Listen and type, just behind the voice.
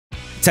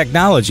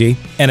Technology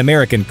and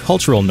American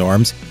cultural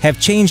norms have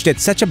changed at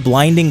such a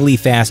blindingly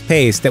fast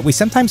pace that we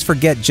sometimes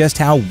forget just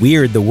how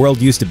weird the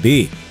world used to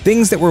be.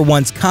 Things that were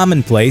once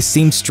commonplace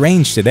seem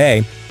strange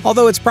today,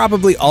 although it's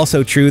probably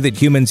also true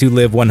that humans who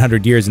live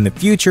 100 years in the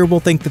future will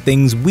think the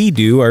things we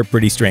do are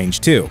pretty strange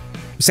too.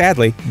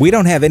 Sadly, we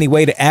don't have any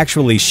way to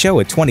actually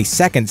show a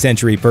 22nd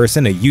century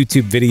person a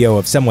YouTube video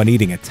of someone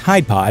eating a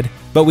Tide Pod,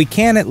 but we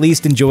can at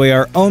least enjoy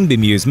our own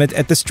bemusement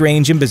at the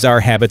strange and bizarre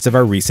habits of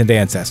our recent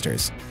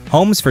ancestors.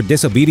 Homes for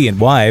disobedient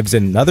wives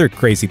and other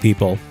crazy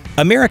people.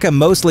 America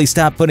mostly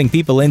stopped putting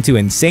people into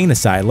insane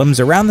asylums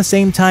around the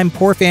same time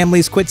poor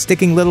families quit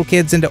sticking little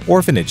kids into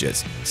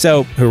orphanages.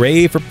 So,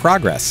 hooray for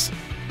progress.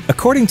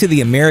 According to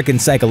the American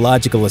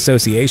Psychological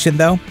Association,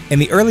 though, in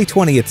the early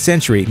 20th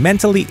century,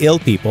 mentally ill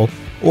people,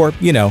 or,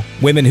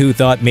 women who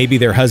thought maybe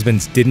their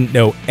husbands didn't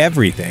know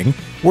everything,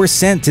 were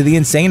sent to the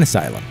insane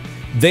asylum.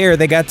 There,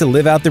 they got to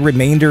live out the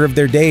remainder of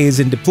their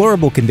days in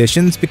deplorable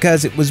conditions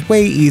because it was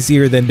way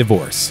easier than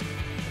divorce.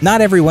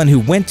 Not everyone who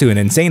went to an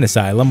insane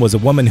asylum was a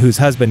woman whose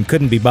husband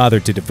couldn't be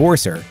bothered to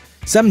divorce her.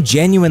 Some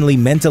genuinely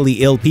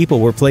mentally ill people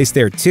were placed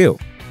there too.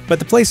 But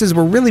the places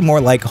were really more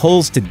like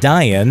holes to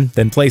die in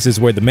than places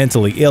where the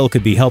mentally ill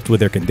could be helped with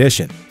their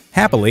condition.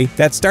 Happily,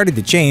 that started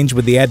to change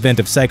with the advent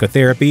of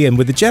psychotherapy and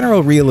with the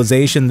general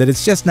realization that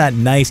it's just not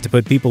nice to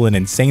put people in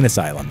insane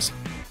asylums.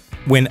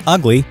 When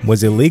ugly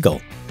was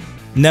illegal.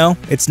 No,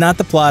 it's not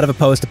the plot of a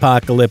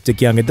post-apocalyptic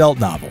young adult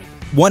novel.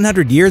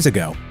 100 years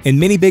ago, in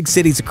many big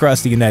cities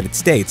across the United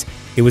States,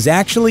 it was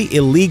actually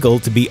illegal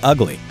to be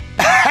ugly.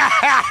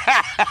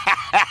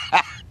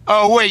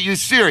 Oh wait, you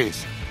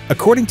serious?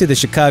 According to the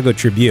Chicago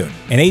Tribune,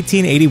 in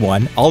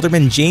 1881,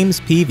 Alderman James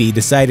Peavy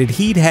decided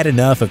he'd had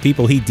enough of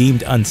people he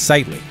deemed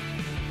unsightly.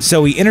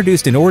 So he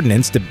introduced an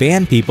ordinance to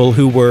ban people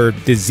who were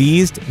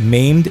diseased,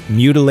 maimed,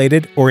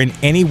 mutilated, or in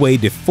any way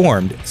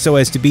deformed so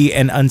as to be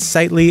an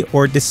unsightly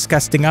or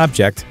disgusting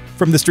object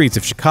from the streets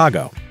of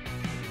Chicago.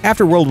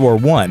 After World War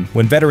I,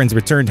 when veterans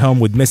returned home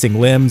with missing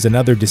limbs and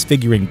other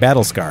disfiguring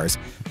battle scars,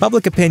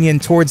 public opinion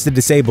towards the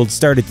disabled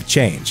started to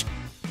change.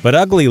 But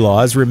ugly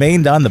laws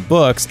remained on the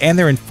books and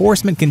their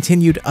enforcement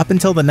continued up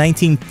until the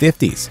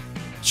 1950s.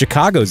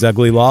 Chicago's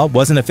ugly law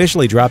wasn't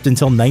officially dropped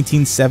until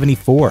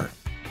 1974.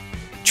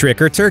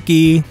 Trick or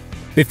turkey.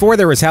 Before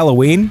there was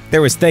Halloween,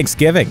 there was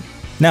Thanksgiving.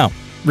 No,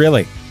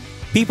 really.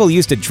 People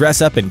used to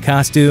dress up in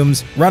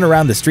costumes, run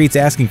around the streets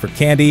asking for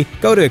candy,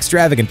 go to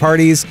extravagant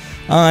parties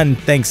on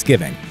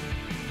Thanksgiving.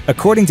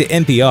 According to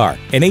NPR,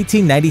 an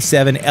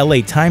 1897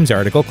 LA Times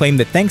article claimed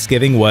that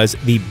Thanksgiving was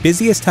the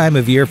busiest time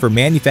of year for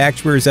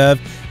manufacturers of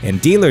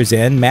and dealers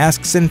in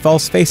masks and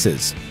false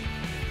faces.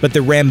 But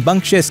the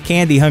rambunctious,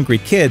 candy-hungry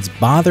kids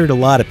bothered a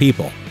lot of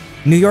people.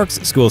 New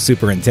York's school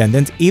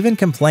superintendent even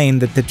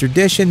complained that the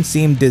tradition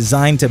seemed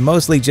designed to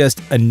mostly just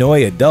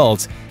annoy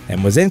adults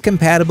and was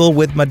incompatible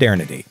with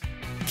modernity.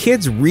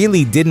 Kids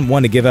really didn't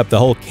want to give up the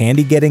whole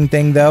candy-getting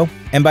thing, though,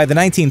 and by the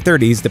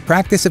 1930s, the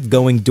practice of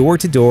going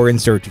door-to-door in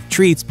search of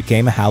treats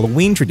became a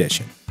Halloween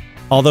tradition.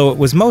 Although it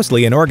was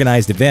mostly an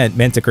organized event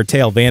meant to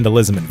curtail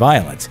vandalism and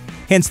violence,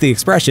 hence the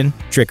expression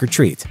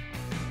trick-or-treat.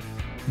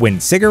 When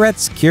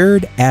cigarettes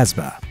cured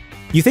asthma.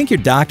 You think your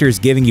doctor is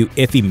giving you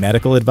iffy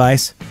medical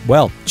advice?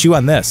 Well, chew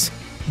on this.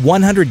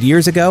 100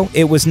 years ago,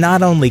 it was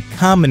not only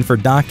common for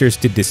doctors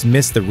to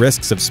dismiss the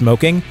risks of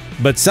smoking,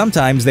 but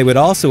sometimes they would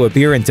also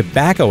appear in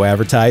tobacco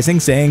advertising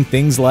saying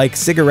things like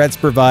cigarettes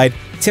provide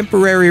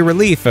temporary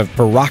relief of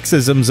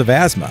paroxysms of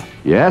asthma.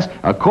 Yes,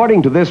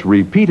 according to this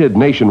repeated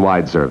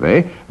nationwide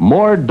survey,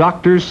 more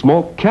doctors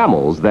smoke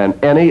Camels than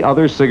any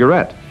other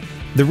cigarette.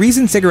 The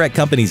reason cigarette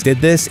companies did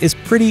this is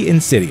pretty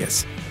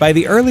insidious. By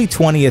the early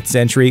 20th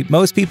century,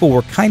 most people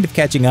were kind of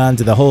catching on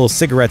to the whole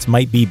cigarettes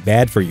might be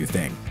bad for you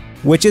thing,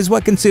 which is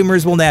what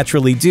consumers will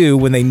naturally do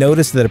when they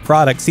notice that a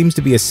product seems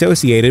to be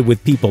associated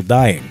with people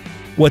dying.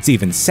 What's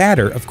even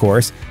sadder, of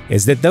course,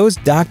 is that those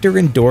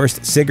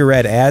doctor-endorsed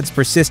cigarette ads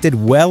persisted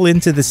well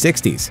into the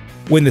 60s,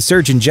 when the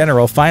Surgeon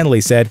General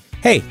finally said,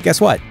 hey, guess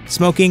what?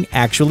 Smoking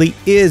actually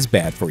is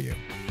bad for you.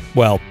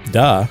 Well,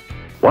 duh.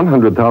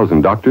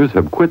 100,000 doctors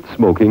have quit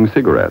smoking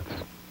cigarettes.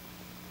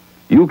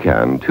 You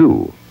can,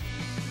 too.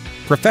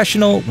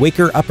 Professional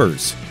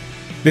waker-uppers.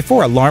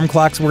 Before alarm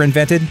clocks were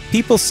invented,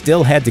 people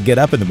still had to get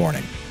up in the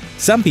morning.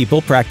 Some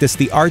people practiced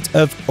the art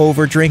of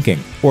over-drinking,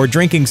 or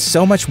drinking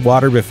so much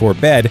water before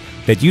bed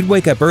that you'd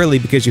wake up early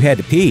because you had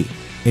to pee.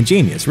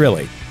 Ingenious,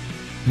 really.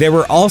 There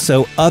were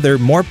also other,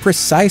 more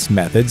precise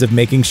methods of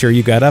making sure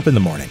you got up in the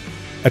morning.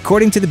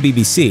 According to the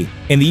BBC,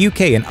 in the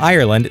UK and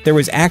Ireland, there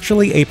was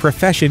actually a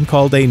profession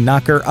called a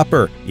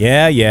knocker-upper.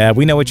 Yeah,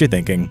 we know what you're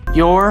thinking.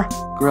 You're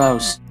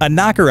gross. A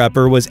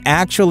knocker-upper was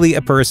actually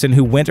a person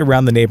who went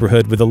around the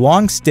neighborhood with a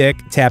long stick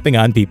tapping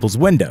on people's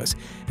windows,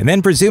 and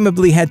then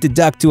presumably had to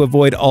duck to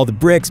avoid all the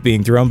bricks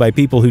being thrown by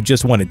people who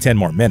just wanted 10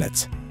 more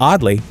minutes.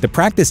 Oddly, the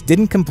practice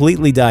didn't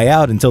completely die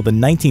out until the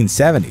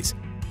 1970s.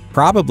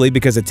 Probably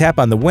because a tap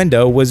on the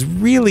window was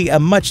really a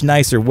much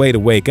nicer way to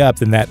wake up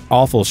than that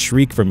awful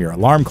shriek from your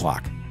alarm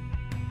clock.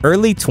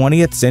 Early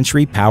 20th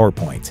century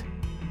PowerPoint.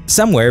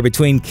 Somewhere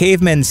between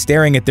cavemen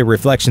staring at their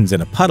reflections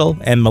in a puddle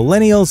and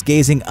millennials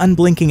gazing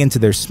unblinking into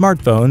their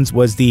smartphones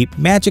was the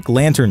Magic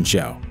Lantern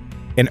Show,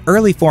 an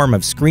early form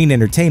of screen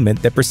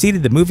entertainment that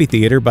preceded the movie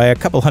theater by a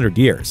couple hundred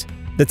years.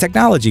 The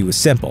technology was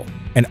simple.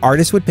 An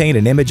artist would paint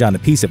an image on a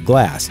piece of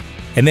glass,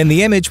 and then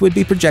the image would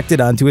be projected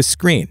onto a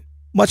screen,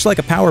 much like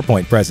a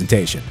PowerPoint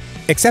presentation.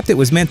 Except it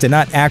was meant to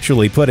not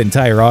actually put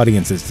entire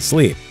audiences to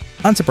sleep.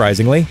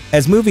 Unsurprisingly,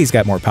 as movies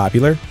got more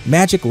popular,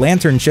 Magic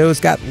Lantern shows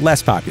got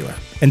less popular.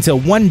 Until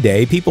one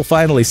day, people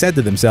finally said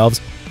to themselves,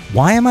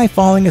 "Why am I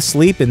falling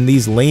asleep in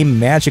these lame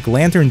Magic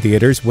Lantern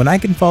theaters when I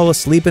can fall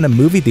asleep in a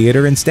movie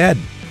theater instead?"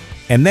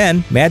 And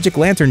then, Magic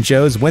Lantern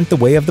shows went the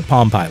way of the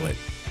Palm Pilot,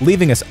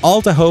 leaving us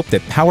all to hope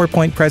that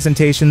PowerPoint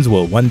presentations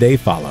will one day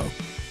follow.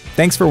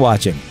 Thanks for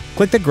watching.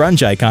 Click the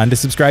grunge icon to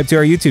subscribe to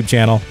our YouTube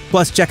channel.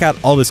 Plus, check out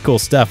all this cool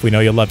stuff we know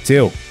you'll love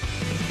too.